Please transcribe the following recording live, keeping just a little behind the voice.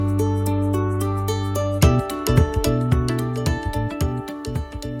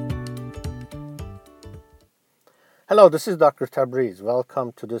Hello, this is Dr. Tabriz.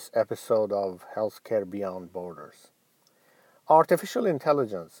 Welcome to this episode of Healthcare Beyond Borders. Artificial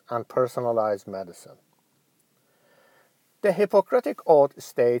intelligence and personalized medicine. The Hippocratic Oath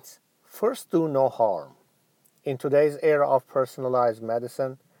states, "First do no harm." In today's era of personalized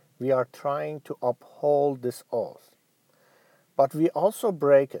medicine, we are trying to uphold this oath, but we also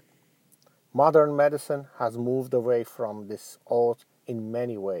break it. Modern medicine has moved away from this oath in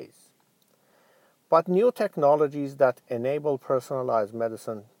many ways. But new technologies that enable personalized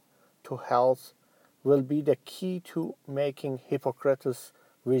medicine to health will be the key to making Hippocrates'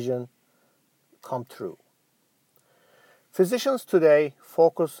 vision come true. Physicians today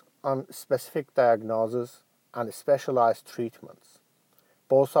focus on specific diagnoses and specialized treatments,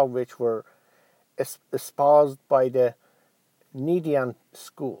 both of which were espoused by the Gnidian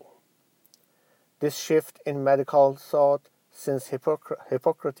school. This shift in medical thought since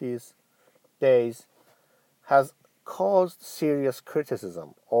Hippocrates' days has caused serious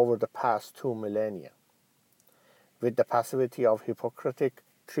criticism over the past 2 millennia, with the passivity of Hippocratic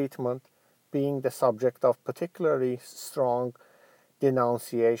treatment being the subject of particularly strong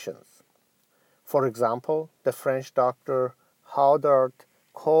denunciations. For example, the French doctor Haudart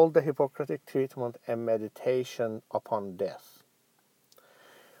called the Hippocratic treatment a meditation upon death.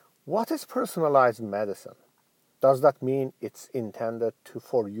 What is personalized medicine? Does that mean it's intended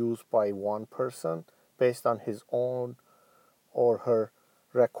for use by one person based on his own or her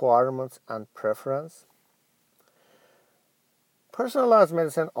requirements and preference? Personalized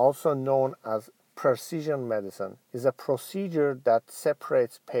medicine, also known as precision medicine, is a procedure that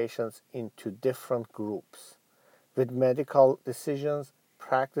separates patients into different groups, with medical decisions,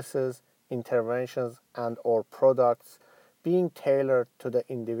 practices, interventions, and/or products being tailored to the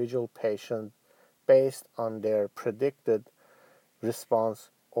individual patient based on their predicted response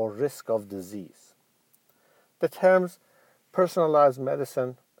or risk of disease. The terms personalized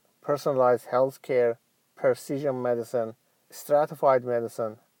medicine, personalized healthcare, precision medicine, stratified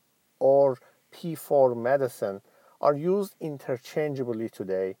medicine, or P4 medicine are used interchangeably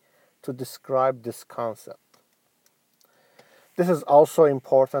today to describe this concept. This is also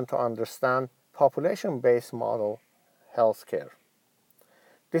important to understand population-based model healthcare.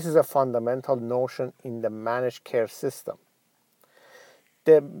 This is a fundamental notion in the managed care system.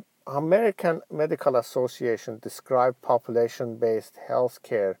 The American Medical Association described population-based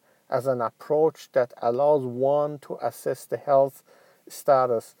healthcare as an approach that allows one to assess the health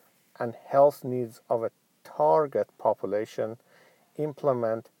status and health needs of a target population,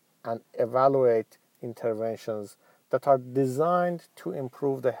 implement and evaluate interventions that are designed to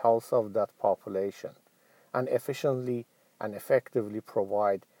improve the health of that population and efficiently and effectively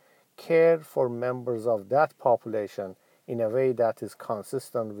provide care for members of that population in a way that is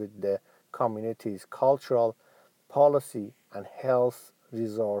consistent with the community's cultural, policy, and health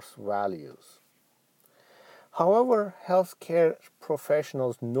resource values. However, healthcare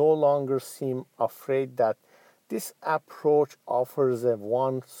professionals no longer seem afraid that this approach offers a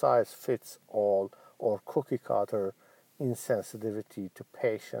one-size-fits-all or cookie-cutter insensitivity to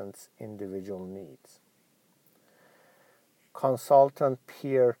patients' individual needs. Consultant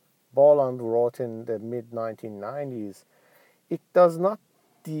Pierre Bolland wrote in the mid-1990s, "It does not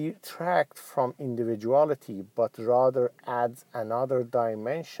detract from individuality, but rather adds another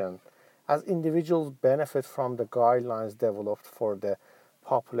dimension as individuals benefit from the guidelines developed for the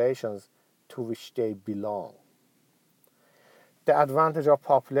populations to which they belong." The advantage of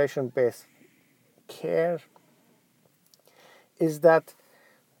population-based care is that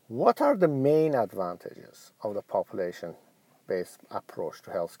what are the main advantages of the population-based approach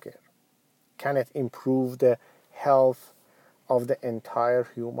to healthcare? Can it improve the health of the entire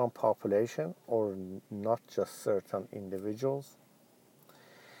human population or not just certain individuals?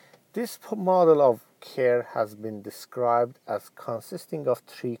 This model of care has been described as consisting of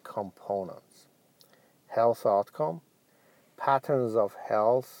three components: health outcome, patterns of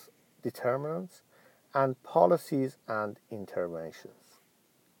health determinants, and policies and interventions.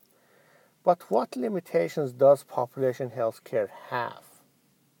 But what limitations does population health care have?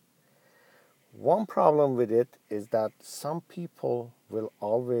 One problem with it is that some people will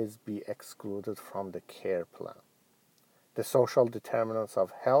always be excluded from the care plan. The social determinants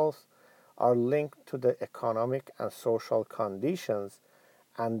of health are linked to the economic and social conditions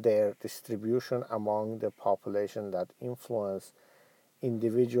and their distribution among the population that influence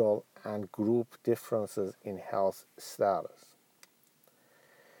individual and group differences in health status.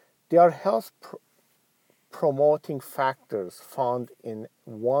 There are health promoting factors found in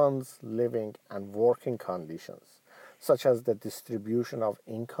one's living and working conditions, such as the distribution of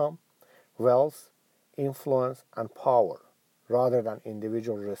income, wealth, influence, and power, rather than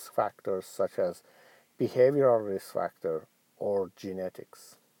individual risk factors such as behavioral risk factor or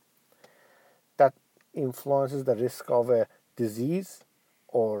genetics that influences the risk of a disease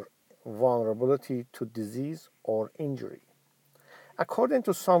or vulnerability to disease or injury. According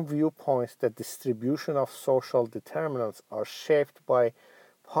to some viewpoints, the distribution of social determinants are shaped by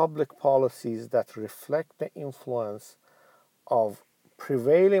public policies that reflect the influence of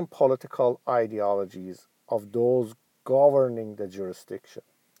prevailing political ideologies of those governing the jurisdiction.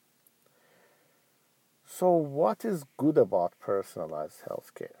 So, what is good about personalized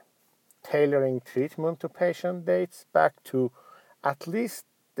healthcare? Tailoring treatment to patient dates back to at least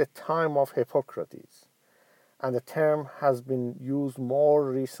the time of Hippocrates, and the term has been used more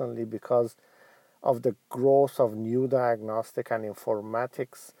recently because of the growth of new diagnostic and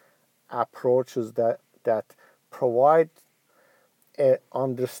informatics approaches that provide an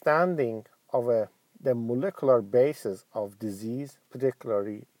understanding of the molecular basis of disease,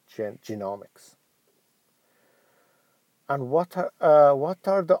 particularly genomics. And what are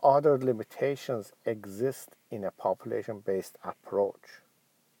the other limitations exist in a population-based approach?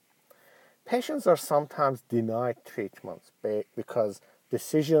 Patients are sometimes denied treatments because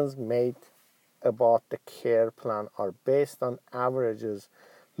decisions made about the care plan are based on averages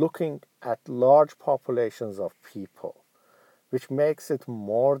looking at large populations of people, which makes it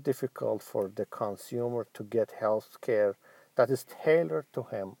more difficult for the consumer to get health care that is tailored to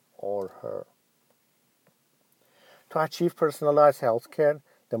him or her. To achieve personalized health care,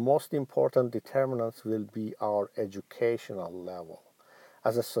 the most important determinants will be our educational level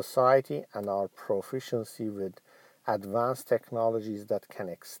as a society and our proficiency with advanced technologies that can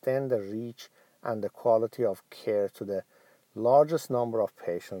extend the reach and the quality of care to the largest number of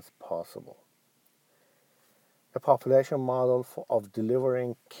patients possible. The population model of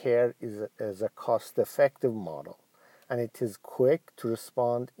delivering care is a cost-effective model, and it is quick to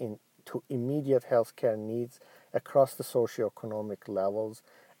respond to immediate healthcare needs across the socioeconomic levels,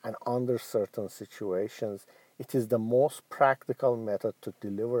 and under certain situations, it is the most practical method to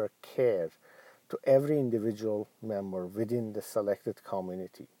deliver care to every individual member within the selected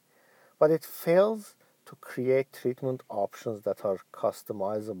community. But it fails to create treatment options that are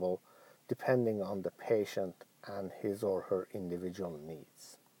customizable depending on the patient and his or her individual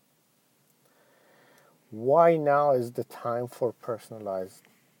needs. Why now is the time for personalized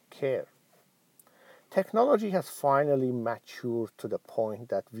care? Technology has finally matured to the point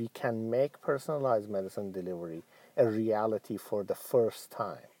that we can make personalized medicine delivery a reality for the first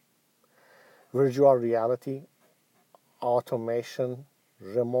time. Virtual reality, automation,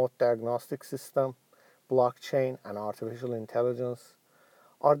 remote diagnostic system, blockchain, and artificial intelligence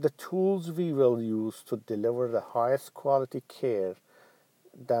are the tools we will use to deliver the highest quality care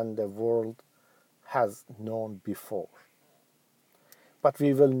than the world has known before. But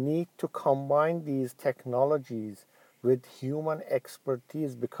we will need to combine these technologies with human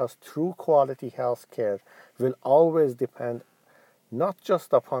expertise because true quality healthcare will always depend not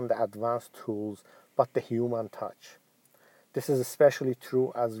just upon the advanced tools but the human touch. This is especially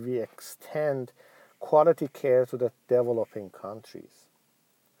true as we extend quality care to the developing countries.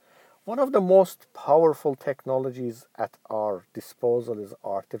 One of the most powerful technologies at our disposal is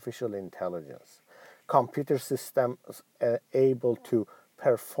artificial intelligence. Computer systems able to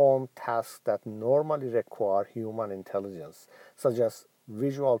perform tasks that normally require human intelligence, such as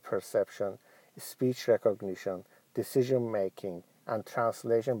visual perception, speech recognition, decision making, and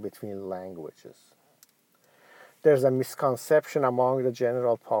translation between languages. There's a misconception among the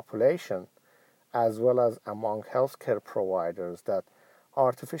general population, as well as among healthcare providers, that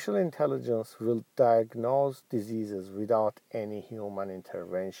artificial intelligence will diagnose diseases without any human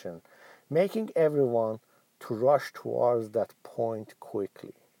intervention, making everyone to rush towards that point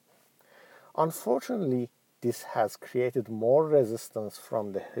quickly. Unfortunately, this has created more resistance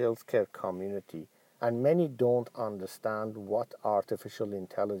from the healthcare community, and many don't understand what artificial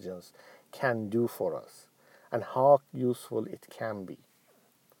intelligence can do for us and how useful it can be.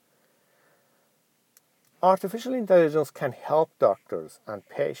 Artificial intelligence can help doctors and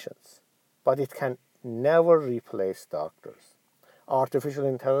patients, but it can never replace doctors. Artificial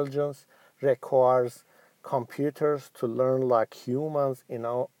intelligence requires computers to learn like humans in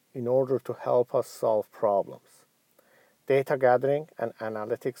order to help us solve problems. Data gathering and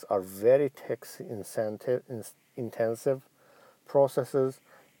analytics are very intensive processes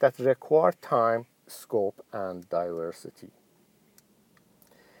that require time, scope, and diversity.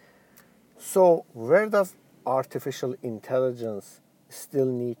 So, where does artificial intelligence still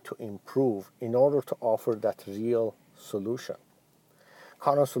need to improve in order to offer that real solution?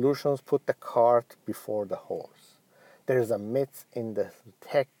 Current solutions put the cart before the horse. There is a myth in the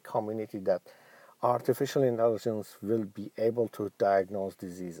tech community that artificial intelligence will be able to diagnose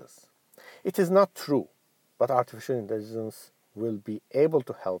diseases. It is not true, but artificial intelligence will be able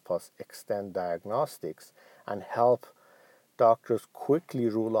to help us extend diagnostics and help doctors quickly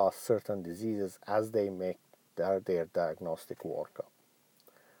rule out certain diseases as they make their diagnostic workup.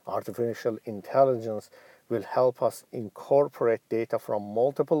 Artificial intelligence will help us incorporate data from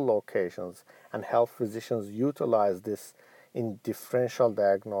multiple locations and help physicians utilize this in differential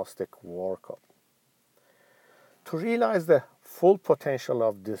diagnostic workup. To realize the full potential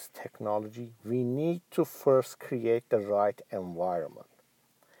of this technology, we need to first create the right environment.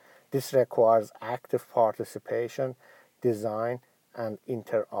 This requires active participation, design, and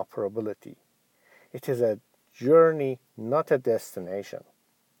interoperability. It is a journey, not a destination.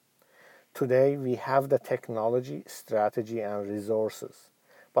 Today, we have the technology, strategy, and resources,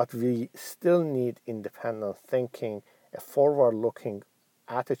 but we still need independent thinking, a forward-looking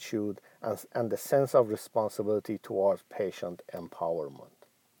attitude, and a sense of responsibility towards patient empowerment.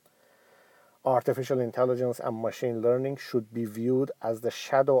 Artificial intelligence and machine learning should be viewed as the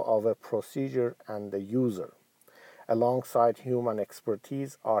shadow of a procedure and the user. Alongside human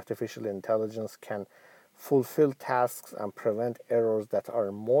expertise, artificial intelligence can fulfill tasks and prevent errors that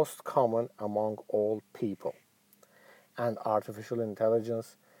are most common among all people. And artificial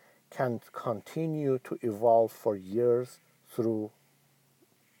intelligence can continue to evolve for years through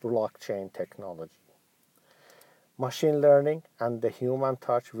blockchain technology. Machine learning and the human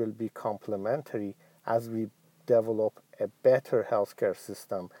touch will be complementary as we develop a better healthcare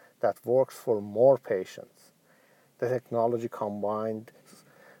system that works for more patients. The technology combined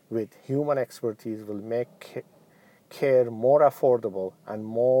with human expertise will make care more affordable and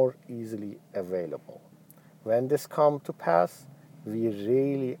more easily available. When this comes to pass, we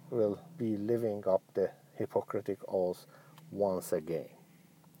really will be living up the Hippocratic oath once again.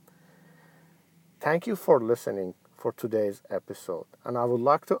 Thank you for listening for today's episode, and I would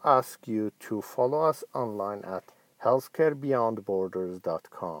like to ask you to follow us online at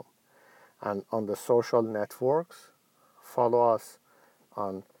healthcarebeyondborders.com, and on the social networks, follow us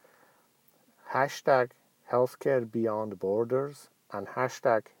on hashtag healthcarebeyondborders and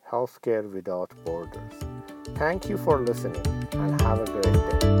hashtag healthcarewithoutborders. Thank you for listening and have a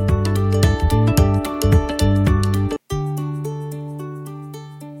great day.